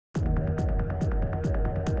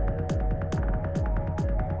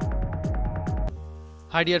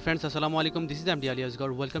Hi dear friends, Assalamu alaikum. This is MD Ali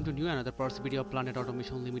Asgar. Welcome to new another parts video of Planet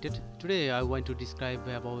Automation Limited. Today I want to describe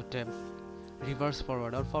about reverse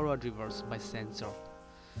forward or forward reverse by sensor.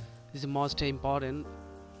 This is the most important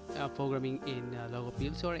programming in logo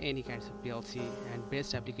PLC or any kinds of PLC and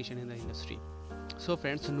best application in the industry. So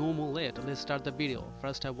friends, no more late. Let's start the video.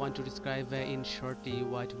 First I want to describe in shortly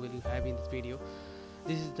what will you have in this video.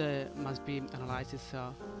 This is the must be analysis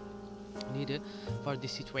needed for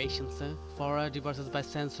these situations. Forward reverses by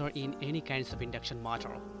sensor in any kinds of induction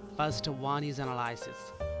motor. First one is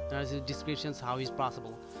analysis. There is descriptions how is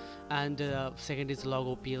possible, and second is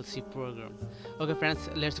logo PLC program. Okay friends,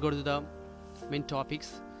 let's go to the main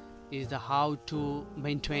topics. Is the how to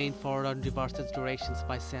maintain forward and reverses directions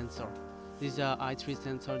by sensor. This is a i3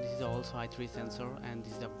 sensor, this is also i3 sensor, and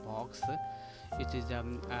this is the box. It is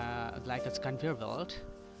like a conveyor belt,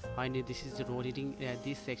 and this is rotating.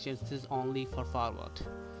 This section is only for forward,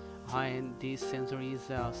 and this sensor is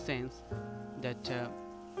sense that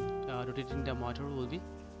rotating the motor will be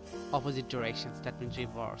opposite directions, that means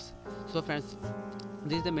reverse. So friends,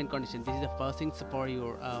 this is the main condition. This is the first thing for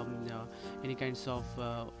your any kinds of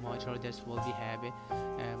motor that will be have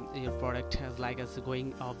your product has like as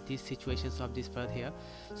going of these situations of this path here.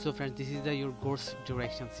 So friends, this is the your course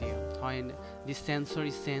directions here, and this sensor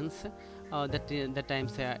is sense that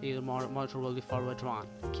times your motor will be forward run.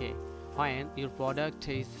 Okay, and your product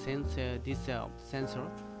is sense this sensor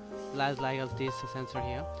like as this sensor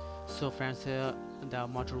here. So friends, the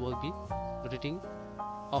motor will be rotating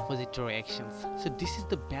opposite directions. So this is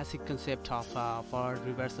the basic concept of forward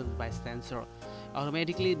reversal by sensor.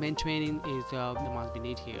 Automatically maintaining is must be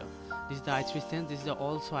need here. This is the i3 sense. This is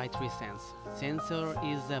also i3 sense. Sensor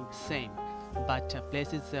is same, but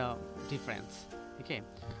place is difference. Okay,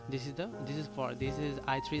 this is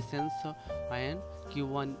i3 sense and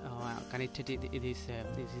Q1 connected. This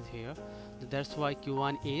is here. That's why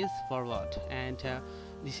Q1 is forward, and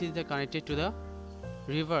this is the connected to the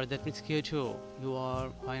reverse, that means Q2. You are,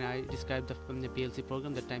 when I describe the PLC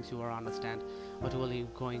program, that times you will understand what will be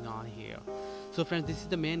going on here. So friends, this is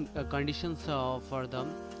the main conditions for the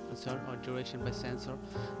sensor or direction by sensor.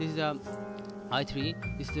 This is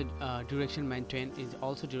i3. This is the direction maintain, is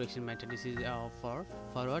also direction maintain. This is for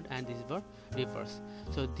forward, and this is for reverse.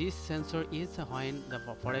 So this sensor is when the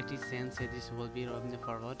product is sense, this will be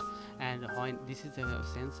forward, and when this is a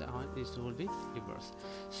sense, this will be reverse.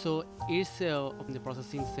 So it's the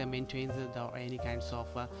processing maintains any kinds of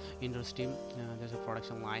industry. There's a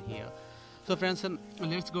production line here. So friends,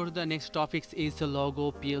 let's go to the next topics. Is the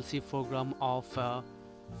logo PLC program of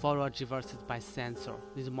forward reverses by sensor.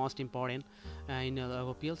 This is most important in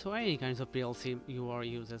logo PLC or any kinds of PLC you are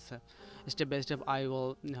uses. Step by step I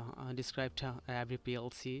will describe every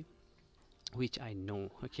PLC which I know.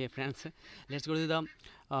 Okay friends, let's go to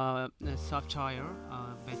the software.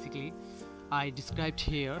 Basically I described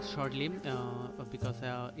here shortly because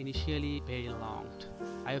initially very long.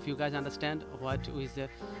 I hope you guys understand what is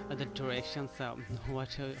the directions,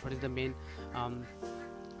 what is the main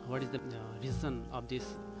what is the reason of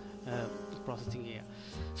this processing here.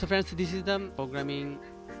 So friends, this is the programming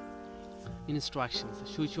instructions.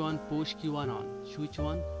 Switch on, push Q1 on. Switch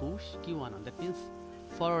on, push Q1 on. That means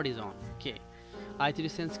forward is on. Okay, i3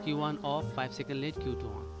 sense Q1 off, 5 seconds late Q2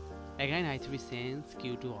 on. Again i3 sense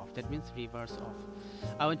Q2 off, that means reverse off.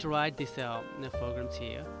 I want to write this programs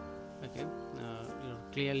here. Okay, you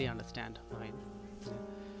clearly understand. Right?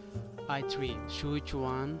 i3 switch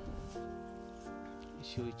 1,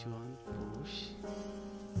 push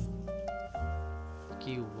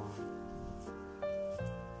Q1,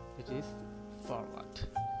 it is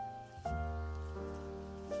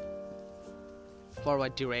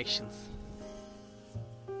forward directions.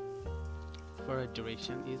 Forward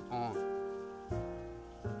direction is on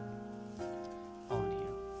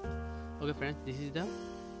here. Okay friends, this is the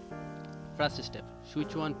first step.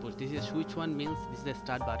 Switch 1 push. This is switch 1 means this is the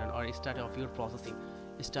start button or start of your processing,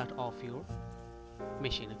 start of your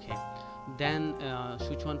machine. Okay, then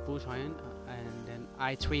switch 1 push on, and then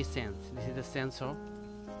i3 sense. This is the sensor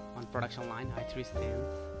on production line. i3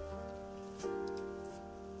 sense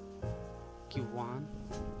Q1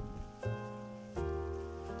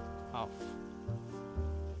 off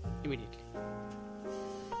immediately.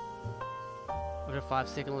 After 5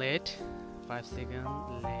 seconds late,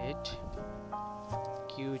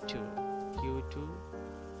 Q2,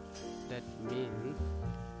 that means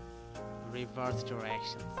reverse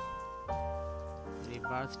directions.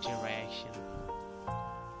 Reverse direction.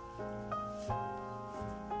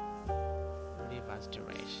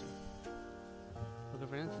 Okay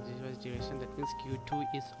friends, this was duration, that means Q2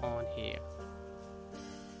 is on here.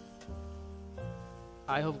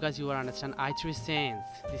 I hope guys you will understand I3 sense.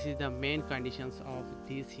 This is the main conditions of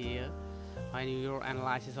this here. When your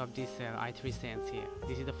analysis of this I3 sense here.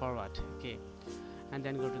 This is the forward, okay. And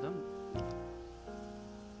then go to the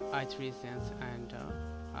I3 sense and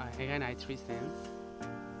again I3 sense.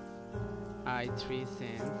 I3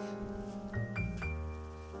 sense.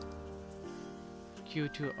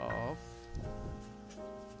 Q2 off.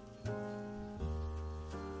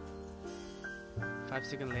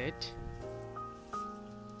 Five-second late.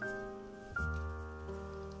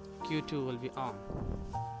 Q2 will be on.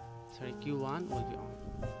 Sorry, Q1 will be on.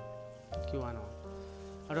 Q1 on.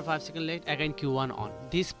 After 5-second late, again Q1 on.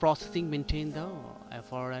 This processing maintain the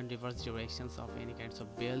forward and reverse directions of any kinds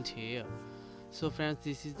of build here. So friends,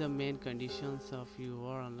 this is the main conditions of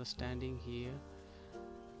your understanding here.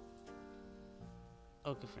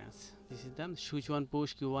 Okay friends, this is them. Switch 1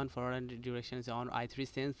 push, Q1 forward and direction is on. I3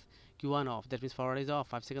 sense, Q1 off. That means forward is off.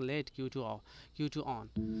 5-second late, Q2 off. Q2 on.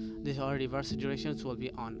 This all reverse directions will be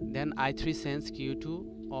on. Then I3 sense,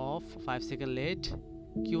 Q2 off. 5-second late,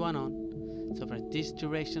 Q1 on. So friends, this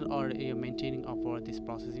direction or you're maintaining of for this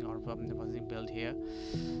processing or from the processing build here.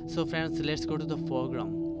 So friends, let's go to the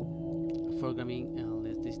programming.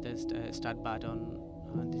 This is the start button.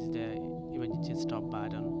 This is the emergency stop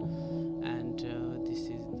button. And this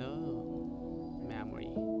is the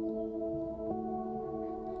memory.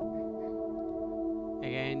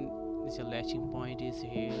 Again, this latching point is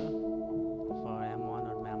here for M1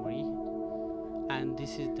 or memory, and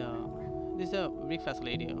this is a brick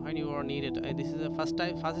facility when you are needed. This is the first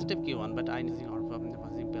step Q1, but I'm using our from the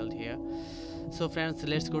processing build here. So friends,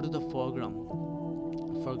 let's go to the programming.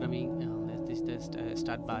 This is the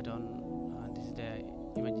start button. This is the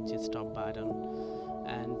emergency stop button.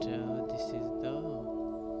 And this is the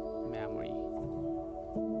memory.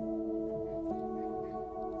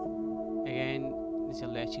 Again, this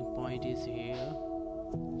latching point is here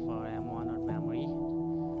for M1 or memory,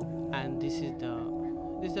 and this is a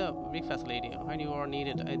brick facility when you are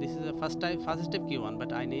needed. This is the first step Q1,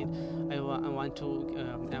 but I want to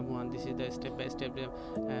M1. This is the step by step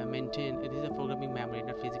maintain. This is a programming memory,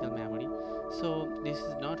 not physical memory. So this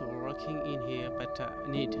is not working in here, but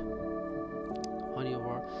need on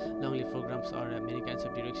your lonely programs or many kinds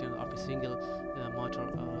of direction of a single motor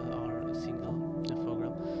or a single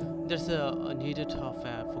program. There's a needed of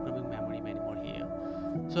programming memory many more here.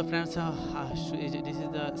 So friends, this is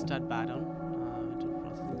the start button.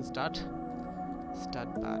 Start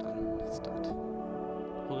button, start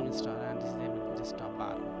programming start, and this is the stop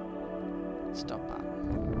button.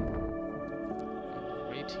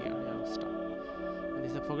 Right here, stop. And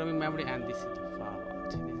this is the programming memory, and this is the forward.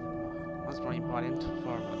 This is much more important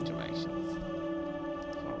forward directions.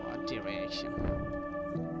 Forward direction.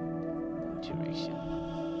 So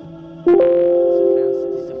friends,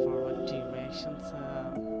 this is the forward directions.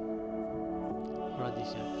 For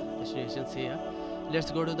these destinations here.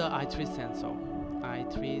 Let's go to the I3 sensor.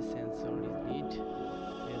 I3 sensor is need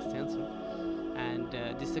a sensor, and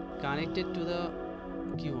this is connected to the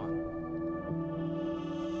Q1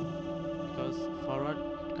 because forward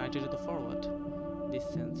connected to the forward. This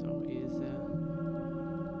sensor is a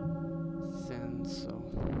sensor,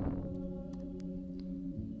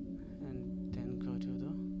 and then go to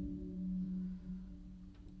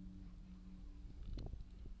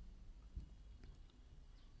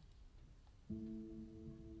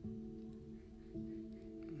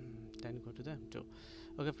the M2.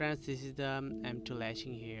 Okay friends, this is the M2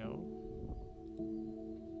 latching here,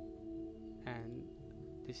 and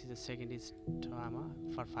this is the second is timer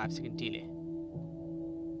for 5-second delay.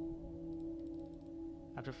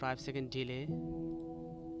 After 5-second delay,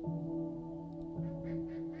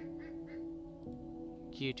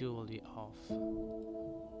 Q2 will be off.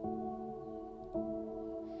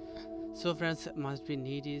 So friends, must be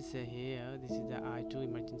need is here. This is the I2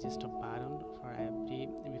 emergency stop button for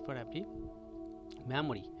before every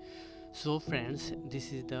memory. So friends,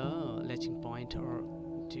 this is the latching point or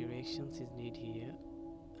directions is need here.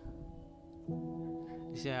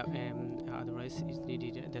 This otherwise it's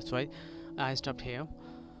needed. That's why I stopped here.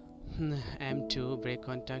 M2 brake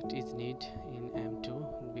contact is need in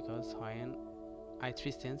M2 because when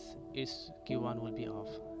I3 sense is Q1 will be off.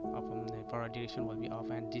 The forward direction will be off,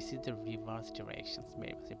 and this is the reverse directions.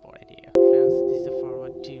 Very much important here, friends. This is the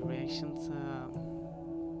forward directions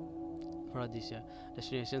for these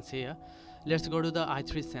destinations here. Let's go to the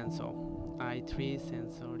I3 sensor. I3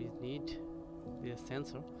 sensor is need the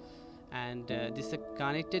sensor, and this is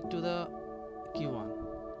connected to the Q1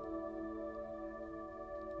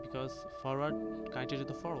 because forward connected to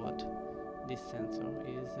the forward. This sensor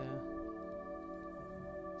is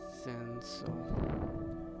sensor,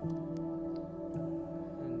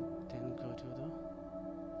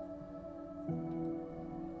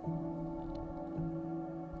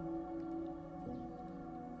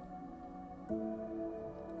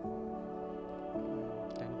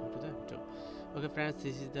 Okay friends,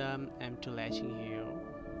 this is the M2 latching here,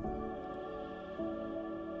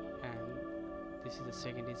 and this is the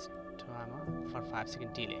second is timer for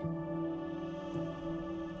 5-second delay.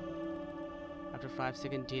 After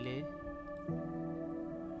 5-second delay,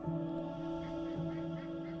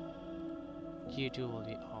 Q2 will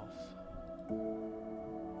be off.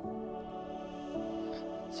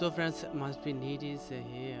 So friends, must be need is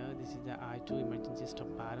here. This is the I2 emergency stop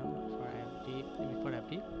button for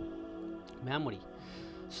every memory.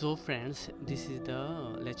 So friends, this is the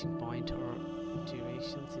latching point or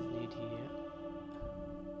directions is need here.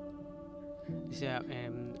 This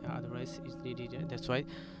otherwise is needed. That's why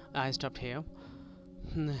I stopped here.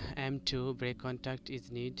 M2 brake contact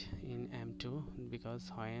is need in M2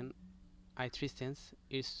 because when I3 sense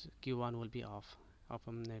is Q1 will be off.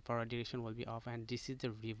 Forward direction will be off, and this is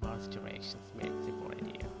the reverse directions. Very simple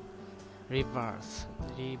idea. Reverse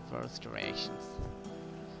directions.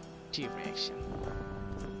 Direction,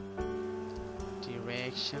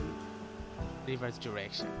 reverse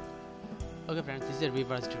direction. Okay friends, this is the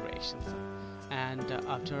reverse directions, and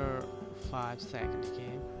after 5 seconds,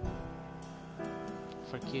 okay,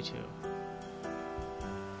 for Q2,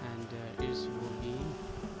 and this will be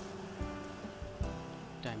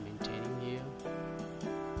time maintaining here.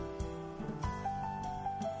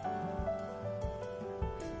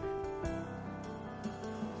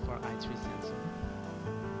 For I3 sensor,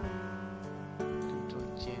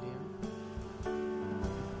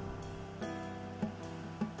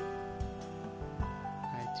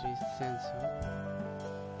 sensor,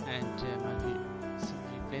 and might be some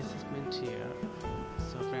replacement here.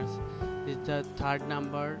 So friends, this is the third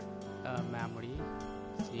number memory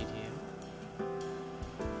is need here,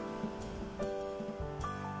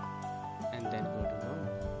 and then go to the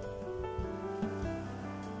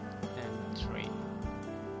M3.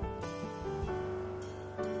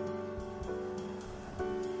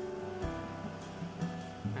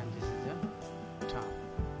 And this is the top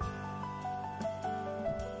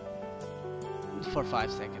for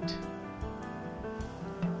 5 seconds.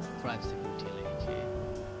 5-second delay. Okay.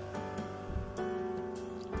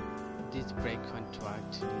 This brake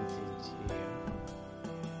contract is here.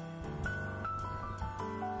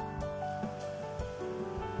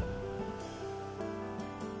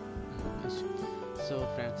 So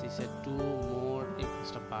friends, this is 2 more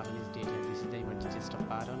stop button is needed. This is the emergency stop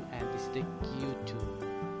button, and this is the Q2.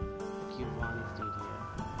 Q1 is needed here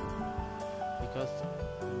because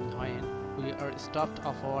when we are stopped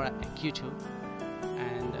of our Q2,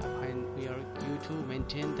 and when we are Q2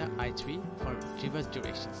 maintain the I3 for reverse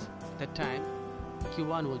directions, that time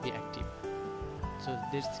Q1 will be active. So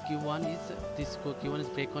this Q1 is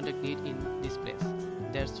brake contact need in this place.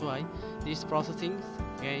 That's why this processing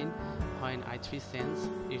again when I3 sense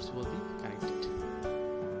it will be connected.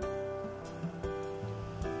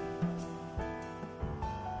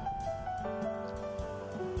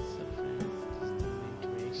 So friends, this is the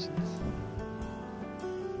main directions.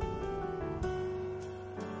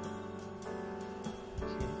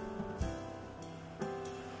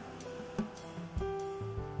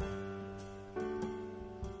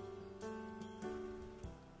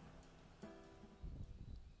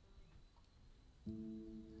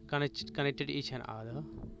 Connected each and other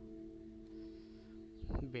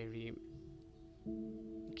very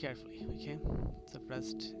carefully. Okay, so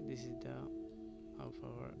first this is the of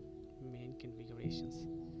our main configurations.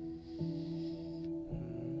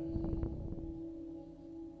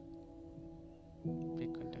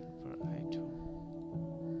 Brake contact for I2.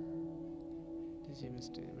 This is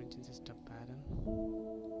emergency stop pattern.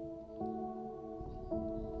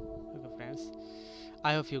 Okay friends,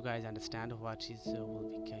 I hope you guys understand what is will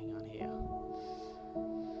be going on here.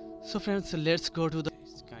 So friends, let's go to the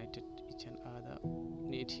connected each and other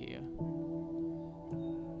need here.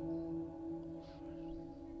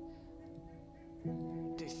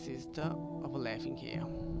 This is the overlapping here.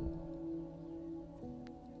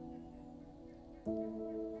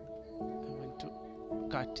 I'm going to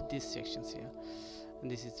cut these sections here, and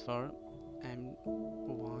this is for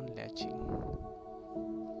M1 latching.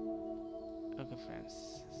 Okay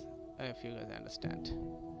friends, I hope you guys understand.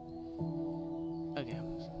 Okay,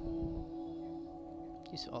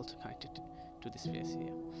 it's also connected to this place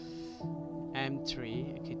here.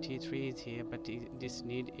 M3, okay, T3 is here, but this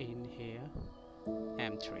need in here.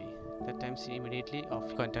 M3, that times immediately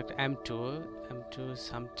off contact. M2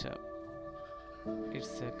 some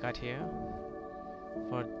it's cut here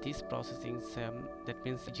for this processing. That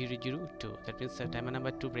means 002, that means timer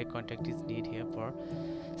number 2 brake contact is need here for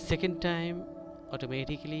second time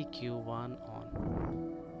automatically Q1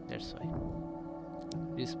 on. That's why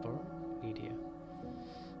this for need here.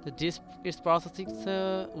 This its processing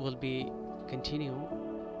will be continue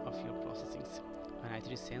of your processing when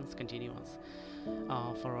I3 sends continuous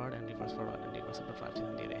forward and reverse up to 5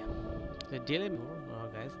 second delay. The delay more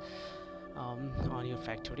guys on your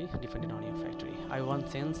factory, depending on your factory. I1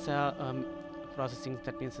 sends processing,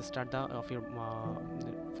 that means start the of your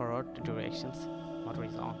forward directions motor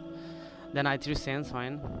is on. Then I3 sends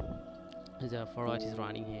when the forward is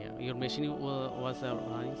running here. Your machine was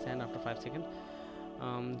running send after 5 seconds.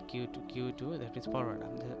 Q2, that means forward.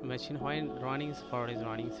 The machine when running is forward is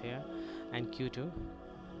running here, and Q2.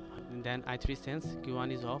 And then I3 sends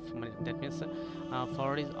Q1 is off. That means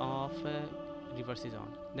forward is off, reverse is on.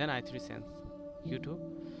 Then I3 sends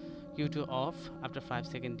Q2 off. After 5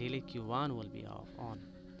 second delay, Q1 will be off on.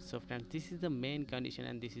 So friends, this is the main condition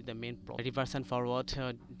and this is the main problem. Reverse and forward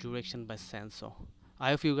direction by sensor. I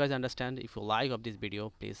hope you guys understand. If you like of this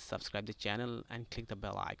video, please subscribe the channel and click the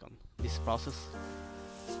bell icon. This process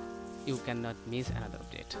you cannot miss another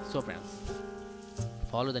update. So friends,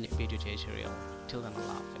 follow the video tutorial. Till then,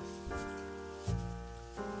 Allah Hafiz.